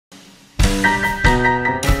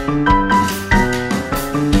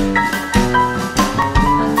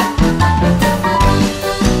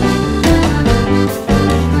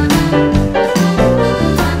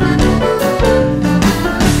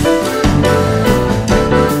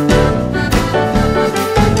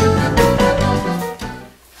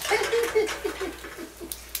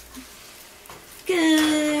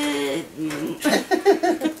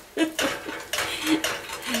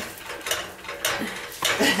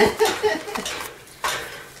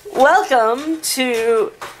Welcome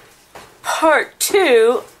to part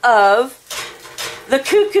 2 of The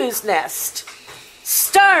Cuckoo's Nest,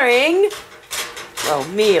 starring, well,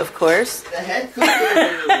 me, of course. The head cuckoo.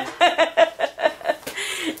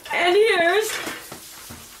 And here's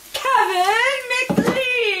Kevin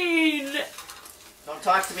McLean. Don't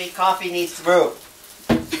talk to me. Coffee needs to brew.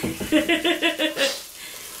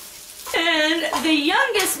 And the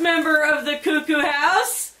youngest member of the Cuckoo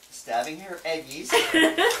House. Stabbing her eggies.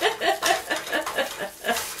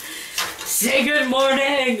 Say good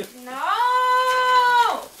morning.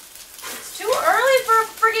 No! It's too early for a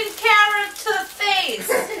friggin' camera to the face.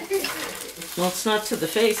 Well, it's not to the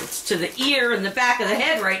face, it's to the ear and the back of the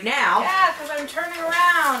head right now. Yeah, because I'm turning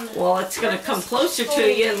around. Well, it's going to come closer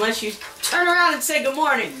to you unless you turn around and say good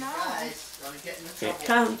morning. No. Guys, don't get in the Here trouble.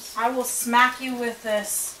 it comes. I will smack you with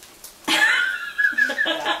this.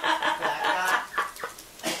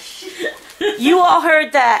 You all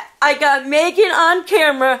heard that. I got Megan on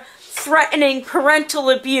camera threatening parental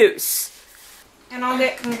abuse. And I'll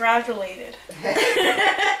get congratulated.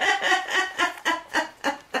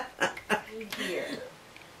 Here.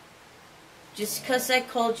 Just because I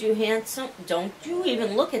called you handsome, don't you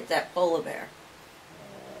even look at that polar bear.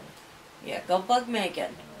 Yeah, go bug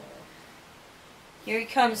Megan. Here he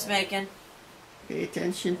comes, Megan. Pay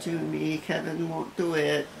attention to me. Kevin won't do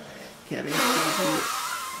it.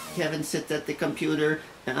 Kevin sits at the computer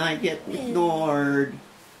and I get ignored.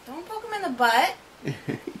 Don't poke him in the butt.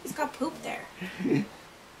 He's got poop there.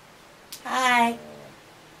 Hi.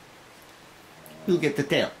 You'll get the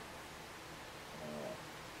tail.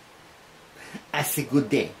 I say good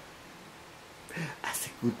day. I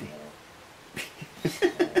say good day.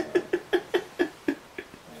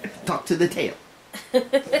 Talk to the tail.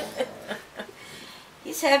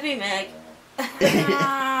 He's happy, Meg.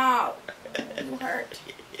 Ow. You hurt.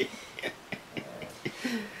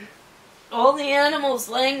 All the animals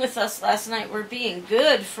laying with us last night were being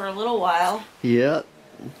good for a little while. Yep.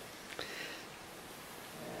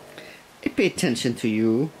 I pay attention to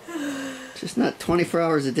you. Just not 24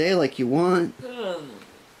 hours a day like you want. Good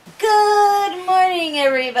morning,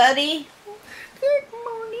 everybody. Good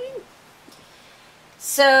morning.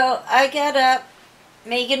 So, I got up.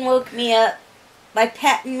 Megan woke me up by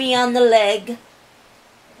patting me on the leg.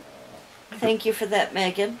 Thank you for that,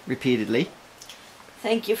 Megan. Repeatedly.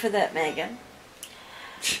 Thank you for that, Megan.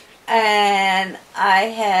 And I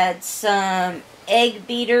had some egg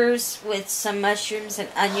beaters with some mushrooms and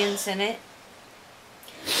onions in it.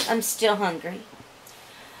 I'm still hungry.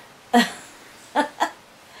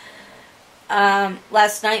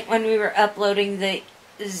 Last night when we were uploading the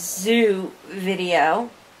zoo video,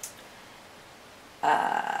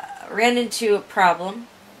 ran into a problem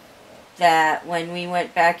that when we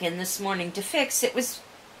went back in this morning to fix, it was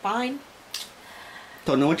fine.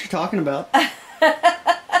 Don't know what you're talking about.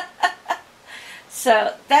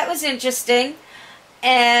 So that was interesting.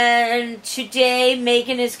 And today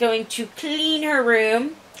Megan is going to clean her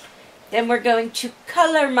room. Then we're going to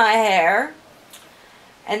color my hair.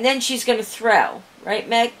 And then she's going to throw. Right,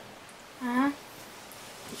 Meg? Uh-huh.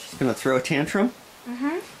 She's going to throw a tantrum?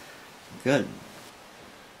 Mm-hmm. Good.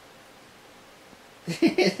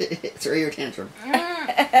 Throw your tantrum.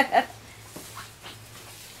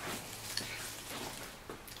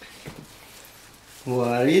 What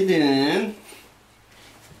are you doing?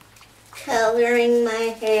 Coloring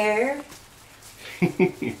my hair.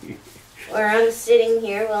 Or I'm sitting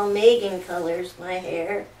here while Megan colors my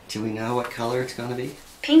hair. Do we know what color it's going to be?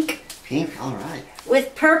 Pink. Pink? Alright.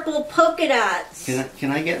 With purple polka dots.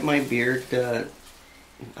 Can I get my beard,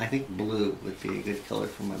 I think blue would be a good color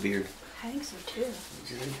for my beard. I think so too.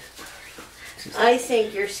 I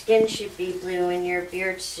think your skin should be blue and your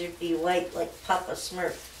beard should be white like Papa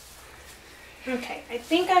Smurf. Okay, I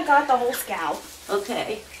think I got the whole scalp.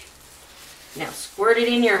 Okay. Now squirt it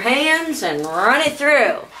in your hands and run it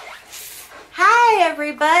through. Hi,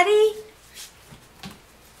 everybody.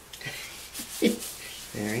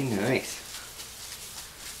 Very nice.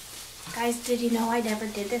 Guys, did you know I never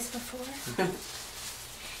did this before?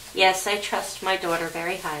 Yes, I trust my daughter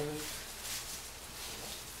very highly.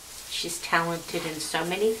 She's talented in so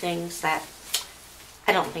many things that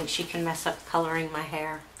I don't think she can mess up coloring my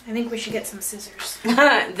hair. I think we should get some scissors.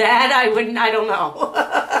 That I wouldn't, I don't know.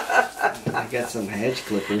 I got some hedge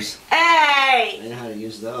clippers. Hey! I know how to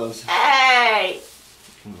use those. Hey!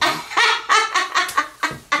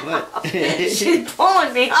 What? She's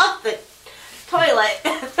pulling me off the toilet.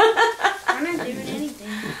 I'm not doing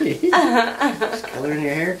anything. Just coloring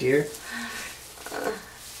your hair, dear.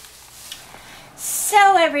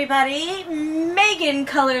 So everybody, Megan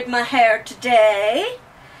colored my hair today,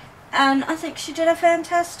 and I think she did a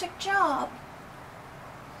fantastic job.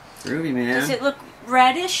 Groovy, man. Does it look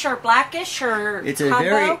reddish or blackish or It's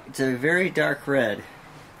combo? it's a very dark red.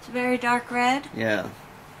 It's a very dark red, Yeah.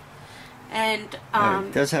 and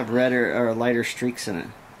It does have redder or lighter streaks in it.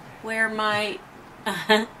 where my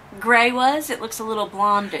gray was, it looks a little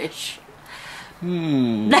blondish.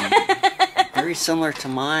 Very similar to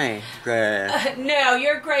my red. No,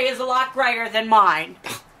 your gray is a lot grayer than mine.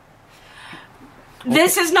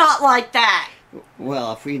 This is not like that.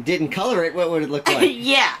 Well, if we didn't color it, what would it look like?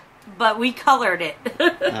 Yeah, but we colored it.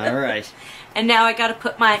 All right. And now I gotta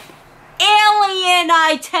put my alien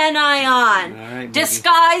antennae on. All right,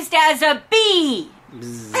 disguised as a bee.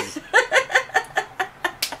 Bzz.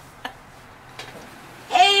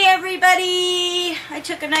 Hey everybody! I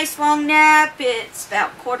took a nice long nap. It's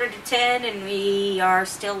about 9:45 and we are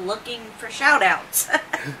still looking for shout outs.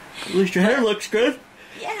 At least your hair looks good.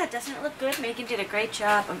 Yeah, doesn't it look good? Megan did a great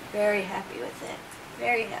job. I'm very happy with it.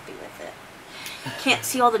 Very happy with it. Can't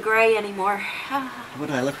see all the gray anymore.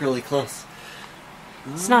 Would I look really close?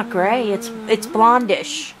 It's not gray, it's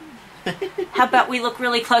blondish. How about we look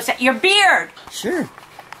really close at your beard? Sure.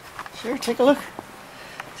 Sure, take a look.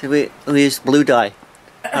 See, we used blue dye.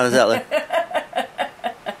 How does that look?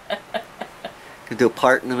 Could do a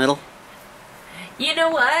part in the middle. You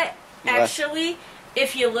know what? What? Actually,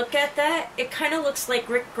 if you look at that, it kind of looks like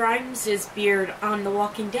Rick Grimes' beard on The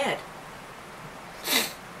Walking Dead.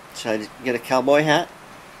 Should I get a cowboy hat?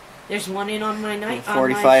 There's one in on my night. A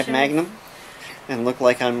 45 Magnum? And look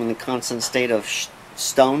like I'm in a constant state of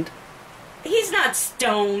stoned? He's not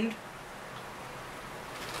stoned.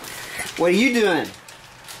 What are you doing?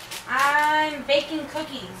 I'm baking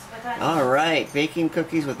cookies with onions. Alright, baking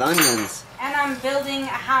cookies with onions. And I'm building a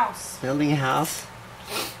house. Building a house.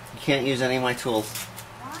 You can't use any of my tools.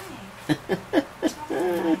 Why?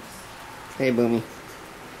 Hey, Boomy.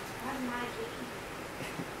 What am I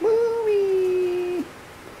doing? Boomy.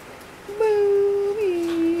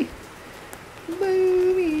 Boomy.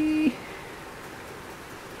 Boomy.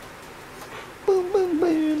 Boom, boom,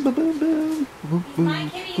 boom, boom, boom, boom. My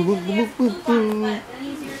kitty is in there to poop on his butt. Then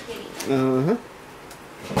he's your kitty. Uh-huh.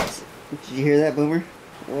 Did you hear that, Boomer?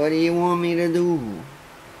 What do you want me to do?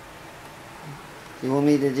 You want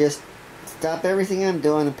me to just stop everything I'm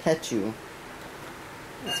doing and pet you?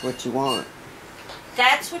 That's what you want.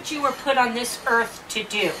 That's what you were put on this earth to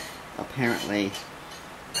do. Apparently.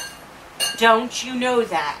 Don't you know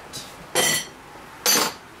that?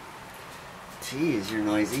 Jeez, you're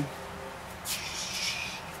noisy.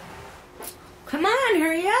 Come on,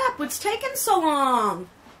 hurry up. What's taking so long?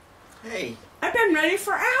 Hey. I've been ready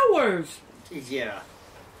for hours. Jeez, yeah.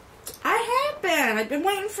 I have been. I've been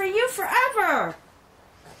waiting for you forever.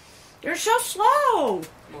 You're so slow.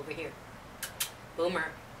 Come over here. Boomer.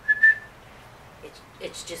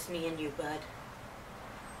 It's just me and you, bud.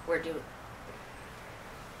 We're doing...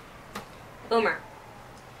 Boomer.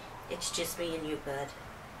 It's just me and you, bud.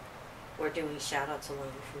 We're doing shout-outs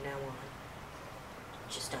alone from now on.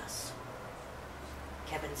 Just us.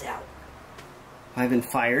 Kevin's out. I've been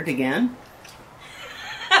fired again?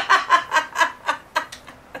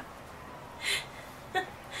 I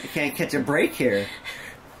can't catch a break here.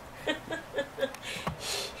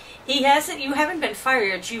 He hasn't. You haven't been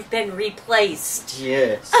fired. You've been replaced.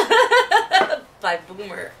 Yes. By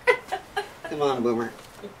Boomer. Come on, Boomer.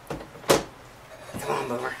 Come on,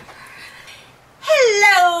 Boomer.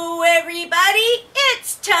 Hello, everybody.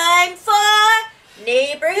 It's time for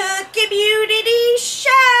Neighborhood Community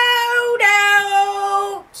Shout-Outs.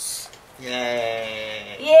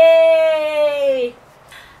 Yay. Yay!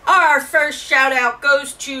 Our first shout-out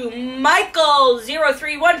goes to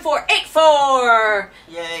Michael031484.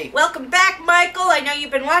 Yay. Welcome back, Michael. I know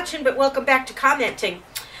you've been watching, but welcome back to commenting.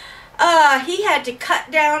 He had to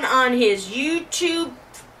cut down on his YouTube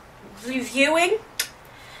reviewing,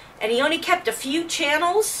 and he only kept a few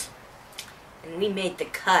channels, and we made the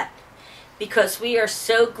cut because we are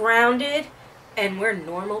so grounded and we're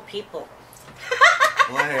normal people.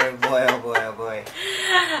 Boy, oh boy, oh boy, oh boy.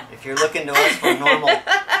 If you're looking to us for normal,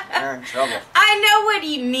 you're in trouble. I know what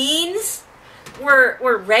he means.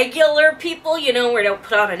 We're regular people, you know, we don't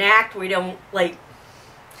put on an act, we don't, like...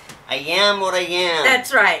 I am what I am.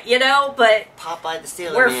 That's right, you know, but Popeye the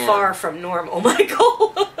Sailor we're Man. far from normal,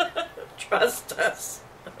 Michael. Trust us.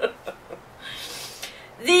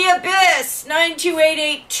 The Abyss,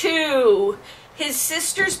 92882. His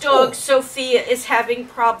sister's dog, Sophia, is having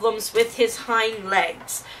problems with his hind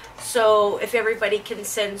legs. So if everybody can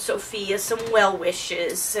send Sophia some well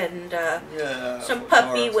wishes and some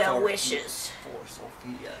puppy well wishes. For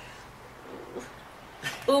Sophia.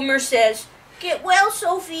 Boomer says, get well,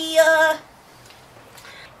 Sophia.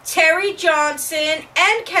 Terry Johnson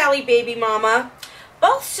and Callie Baby Mama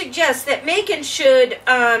both suggest that Megan should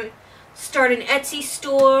start an Etsy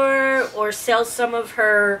store or sell some of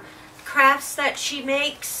her crafts that she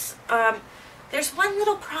makes. There's one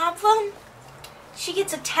little problem. She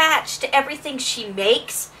gets attached to everything she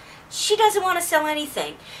makes. She doesn't want to sell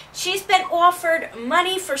anything. She's been offered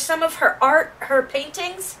money for some of her art, her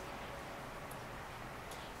paintings.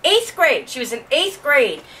 8th grade. She was in 8th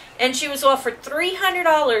grade. And she was offered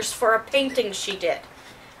 $300 for a painting she did.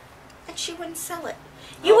 And she wouldn't sell it.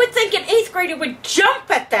 You would think an 8th grader would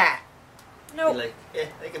jump at that. No. Like, yeah,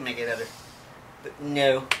 they can make it other. But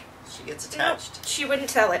no, she gets attached. No, she wouldn't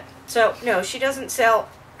sell it. So, no, she doesn't sell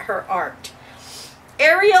her art.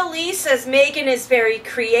 Ariel Lee says Megan is very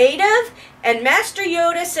creative. And Master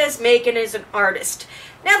Yoda says Megan is an artist.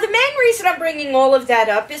 Now, the main reason I'm bringing all of that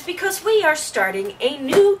up is because we are starting a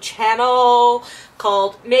new channel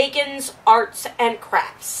called Megan's Arts and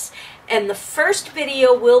Crafts. And the first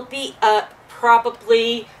video will be up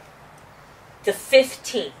probably the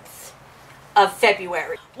 15th of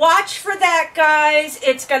February. Watch for that, guys.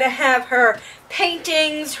 It's going to have her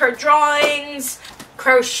paintings, her drawings,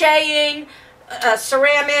 crocheting,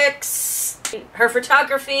 ceramics, her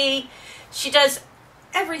photography. She does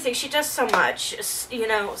everything. She does so much, you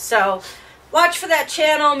know. So watch for that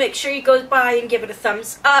channel. Make sure you go by and give it a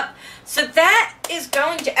thumbs up. So that is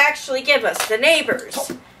going to actually give us the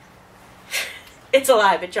neighbors. It's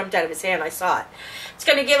alive. It jumped out of his hand. I saw it. It's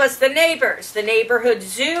going to give us the neighbors, the neighborhood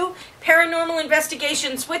zoo, paranormal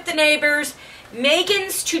investigations with the neighbors,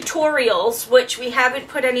 Megan's tutorials, which we haven't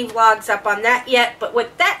put any vlogs up on that yet. But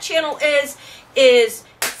what that channel is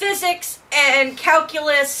physics and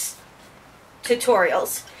calculus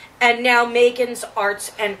tutorials. And now Megan's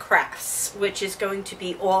Arts and Crafts, which is going to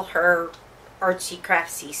be all her artsy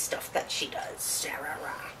craftsy stuff that she does.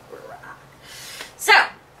 So,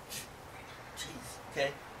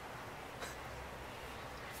 Okay.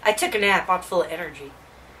 I took a nap. I'm full of energy.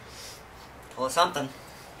 Full of something.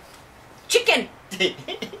 Chicken!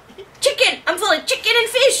 Chicken! I'm full of chicken and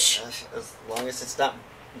fish! As long as it's not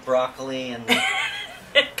broccoli and...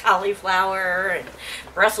 Cauliflower and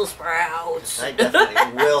Brussels sprouts. I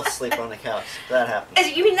definitely will sleep on the couch if that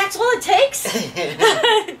happens. You mean that's all it takes?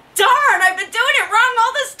 Darn, I've been doing it wrong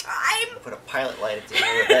all this time. Put a pilot light at the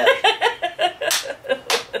end of the bed.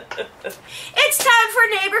 It's time for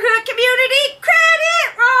Neighborhood Community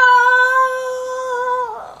Credit Roll!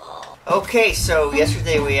 Okay, so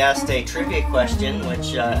yesterday we asked a trivia question,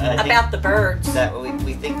 which about the birds. that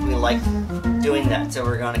we think we like doing that, so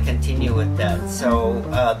we're going to continue with that. So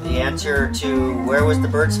the answer to where was the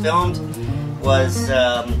birds filmed was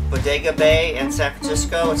Bodega Bay in San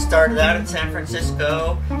Francisco. It started out in San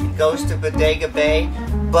Francisco. It goes to Bodega Bay,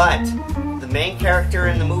 but the main character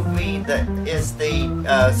in the movie that is the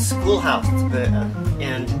schoolhouse,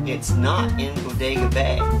 and it's not in Bodega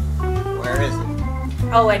Bay. Where is it?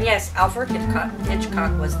 Oh, and yes, Alfred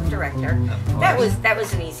Hitchcock was the director. That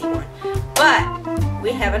was an easy one. But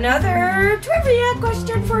we have another trivia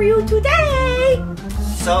question for you today.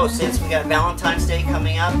 So, since we got Valentine's Day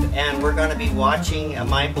coming up, and we're going to be watching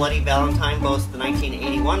My Bloody Valentine, both the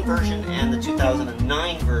 1981 version and the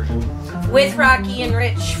 2009 version. With Rocky and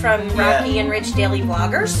Rich from Rocky and Rich Daily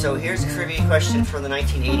Vloggers. So here's a trivia question for the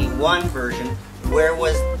 1981 version. Where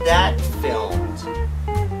was that filmed?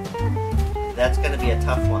 That's going to be a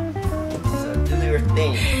tough one. So do your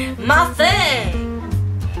thing. My thing.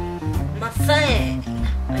 My thing.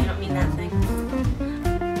 I don't mean that thing.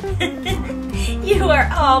 You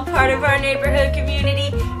are all part of our neighborhood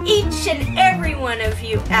community. Each and every one of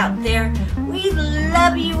you out there. We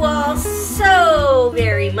love you all so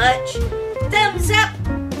very much. Thumbs up.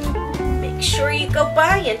 Make sure you go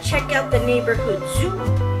by and check out the neighborhood zoo.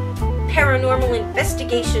 Paranormal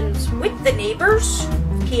investigations with the neighbors.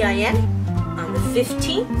 PIN. On the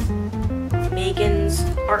 15th, Megan's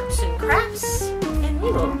Arts and Crafts, and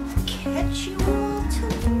we will catch you all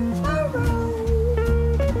tomorrow.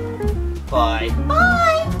 Bye. Bye.